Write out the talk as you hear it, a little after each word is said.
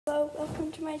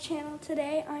welcome to my channel.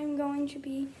 Today I'm going to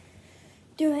be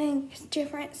doing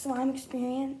different slime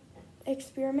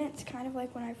experiments, kind of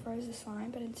like when I froze the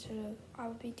slime, but instead of, I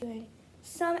will be doing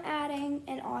some adding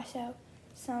and also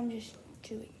some just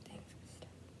doing things and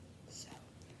stuff.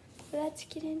 So let's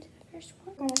get into the first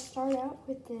one. I'm going to start out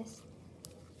with this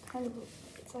kind of,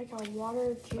 it's like a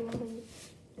water jelly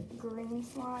green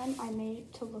slime. I made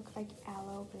it to look like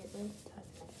aloe, but it really doesn't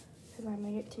because I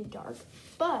made it too dark.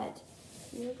 But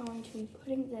we're going to be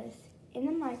putting this in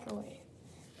the microwave,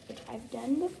 which I've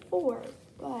done before,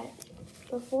 but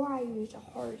before I used a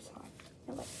hard slime.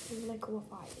 It like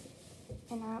liquefied it.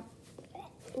 And I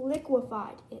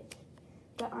liquefied it.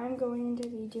 But I'm going to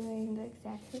be doing the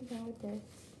exact same thing with this.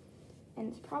 And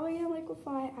it's probably gonna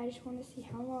liquefy. I just want to see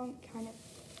how long kind of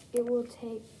it will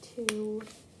take to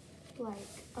like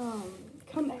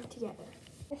come back together.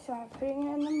 So I'm putting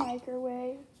it in the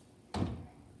microwave.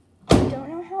 I don't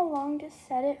know how long to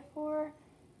set it for,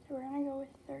 so we're gonna go with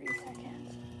 30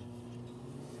 seconds.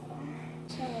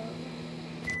 So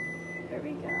there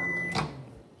we go.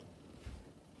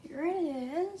 Here it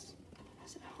is.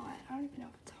 Is it hot? I don't even know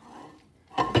if it's hot.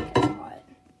 I think it's hot.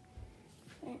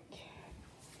 I think.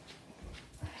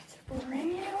 Let's bring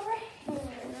it over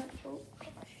here. Oh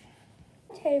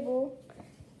gosh. Table,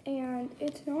 and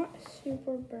it's not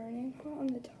super burning hot on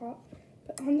the top,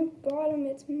 but on the bottom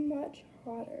it's much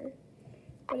hotter.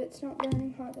 But it's not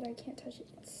burning hot that I can't touch it.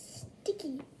 It's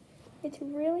sticky. It's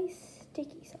really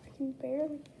sticky, so I can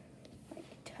barely like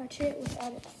touch it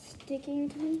without it sticking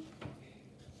to me.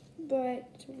 But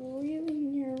it's really,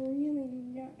 really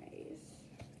nice.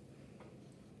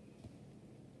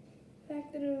 The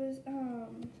fact that it was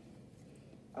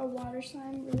a water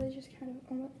slime really just kind of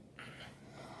almost.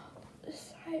 The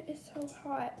side is so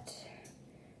hot.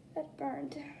 That's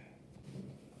burned.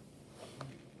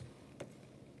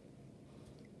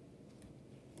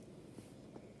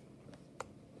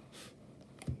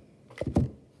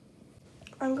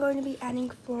 I'm going to be adding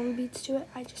foam beads to it.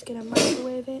 I just gonna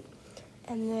microwave it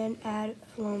and then add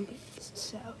foam beads.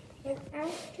 So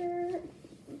after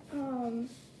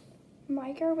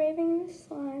microwaving the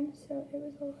slime, so it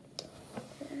was a lot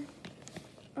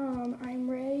hotter, I'm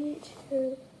ready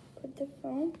to put the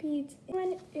foam beads in.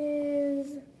 One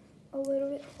is a little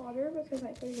bit hotter because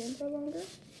I put it in for longer,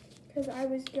 because I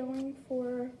was going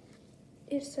for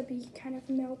it to be kind of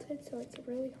melted, so it's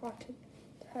really hot to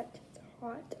touch. It's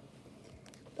hot.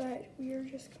 But we are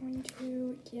just going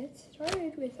to get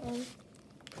started with our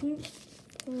pink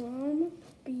foam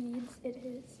beads. It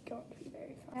is going to be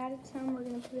very fun. Added some, we're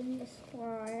going to put in the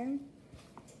slime.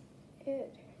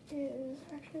 It is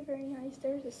actually very nice.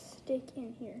 There's a stick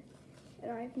in here,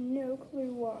 and I have no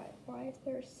clue why. Why is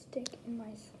there a stick in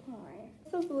my slime?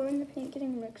 The blue and the pink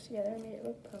getting mixed together made it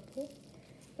look purple,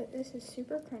 but this is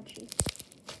super crunchy.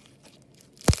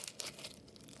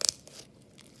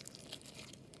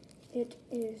 It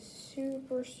is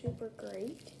super, super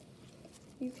great.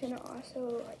 You can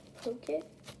also like poke it,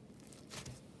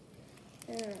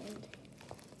 and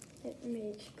it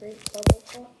makes great bubble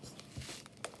pops.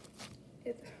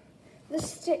 The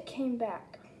stick came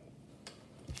back.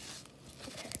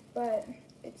 Okay, but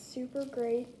it's super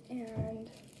great. And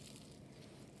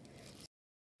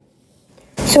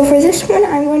so for this one,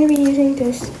 I'm going to be using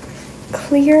this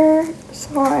clear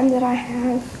slime that I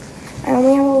have. I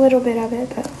only have a little bit of it,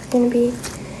 but we're going to be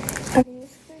having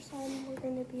this clear slime. We're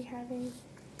going to be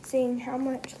seeing how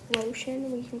much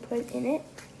lotion we can put in it.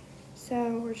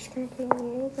 So we're just going to put a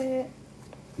little bit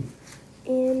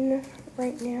in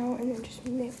right now and then just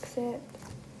mix it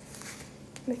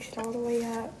all the way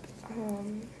up.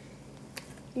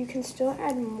 You can still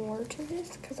add more to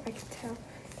this because I can tell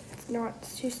it's not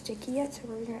too sticky yet, so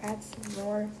we're going to add some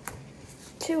more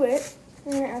to it.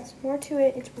 We're going to add some more to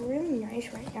it. It's really nice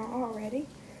right now already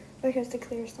because the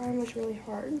clear slime was really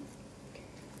hard,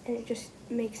 and it just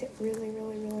makes it really,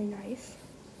 really, really nice.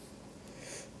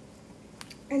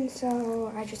 And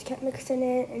so I just kept mixing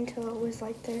it until it was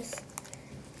like this.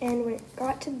 And when it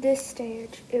got to this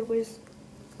stage, it was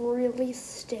really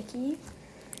sticky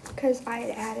because I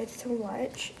had added so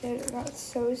much. It got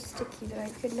so sticky that I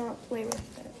could not play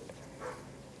with it.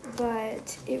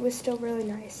 But it was still really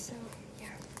nice, so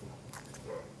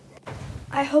yeah.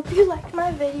 I hope you liked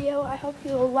my video. I hope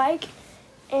you'll like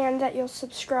and that you'll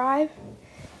subscribe.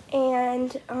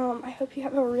 And I hope you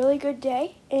have a really good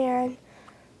day. And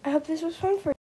I hope this was fun for you.